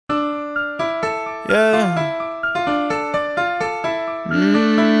yeah.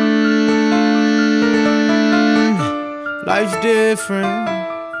 Life's different,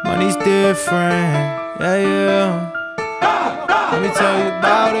 money's different, yeah, yeah. Let me tell you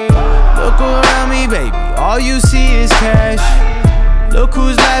about it. Look around me, baby, all you see is cash. Look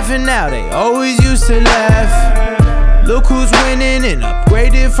who's laughing now, they always used to laugh. Look who's winning and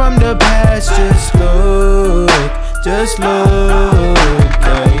upgraded from the past. Just look, yeah,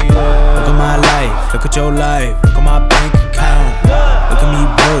 yeah. Look at my life, look at your life, look at my bank account. Look at me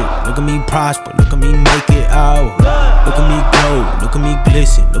broke, look at me prosper, look at me make it out. Look at me glow, look at me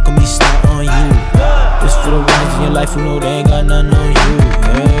glisten, look at me stunt on you. This for the ones in your life who know they ain't got nothing on you,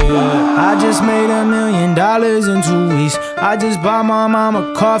 yeah. I just made $1 million in 2 weeks. I just bought my mom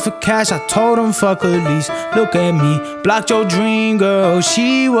a car for cash, I told him fuck a lease. Look at me, blocked your dream girl,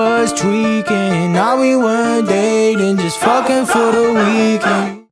 she was tweaking. Now we weren't dating, just fucking for the weekend.